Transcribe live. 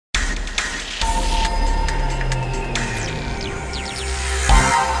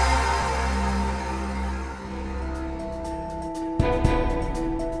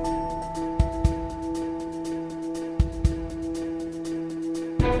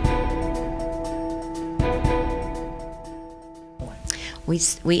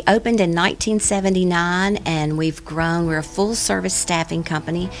We opened in 1979, and we've grown. We're a full-service staffing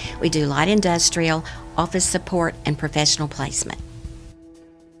company. We do light industrial, office support, and professional placement.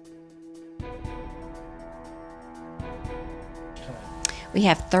 We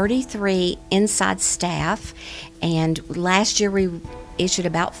have 33 inside staff, and last year we issued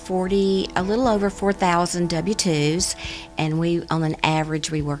about a little over 4,000 W-2s, and on an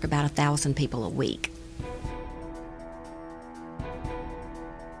average, we work about 1,000 people a week.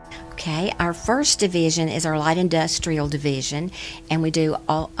 Okay, our first division is our light industrial division, and we do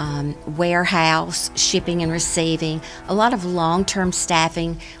all warehouse, shipping and receiving, a lot of long-term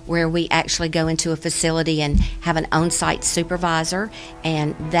staffing where we actually go into a facility and have an on-site supervisor,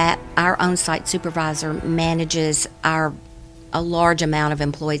 and that our on-site supervisor manages a large amount of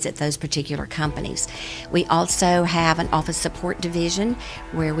employees at those particular companies. We also have an office support division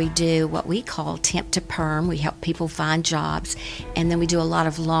where we do what we call temp to perm. We help people find jobs, and then we do a lot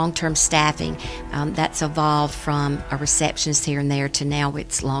of long-term staffing. That's evolved from a receptionist here and there to now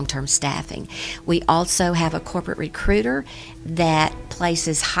it's long-term staffing. We also have a corporate recruiter that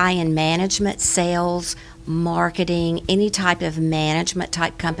places high-end management, sales, marketing, any type of management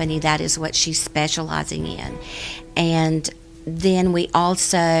type company. That is what she's specializing in. And then we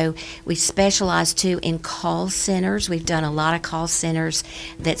specialize too in call centers. We've done a lot of call centers.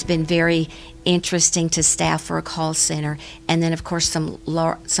 That's been very interesting to staff for a call center. And then of course some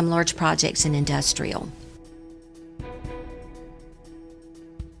large projects in industrial.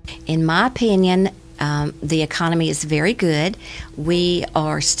 In my opinion, the economy is very good. We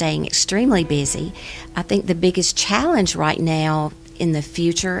are staying extremely busy. I think the biggest challenge right now in the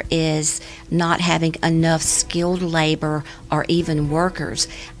future is not having enough skilled labor or even workers,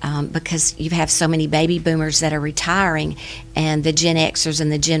 because you have so many baby boomers that are retiring, and the Gen Xers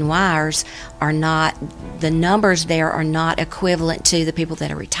and the Gen Yers are not, the numbers there are not equivalent to the people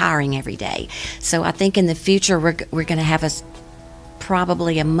that are retiring every day. So I think in the future we're going to have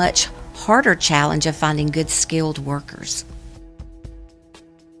probably a much harder challenge of finding good skilled workers.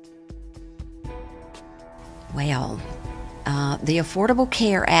 Well, the Affordable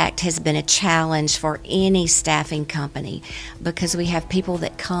Care Act has been a challenge for any staffing company because we have people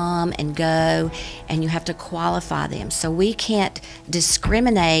that come and go, and you have to qualify them. So we can't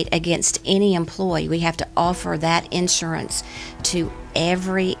discriminate against any employee. We have to offer that insurance to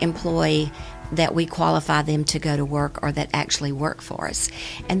every employee that we qualify them to go to work or that actually work for us.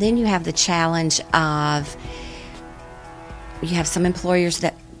 And then you have the challenge of, you have some employers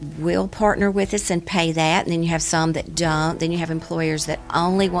that will partner with us and pay that, and then you have some that don't. Then you have employers that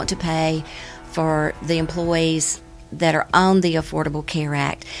only want to pay for the employees that are on the Affordable Care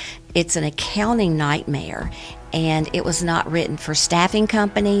Act. It's an accounting nightmare, and it was not written for staffing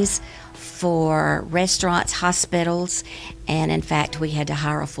companies, for restaurants, hospitals, and in fact we had to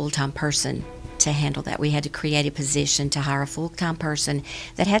hire a full-time person to handle that. We had to create a position to hire a full-time person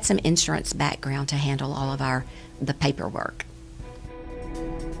that had some insurance background to handle all of the paperwork.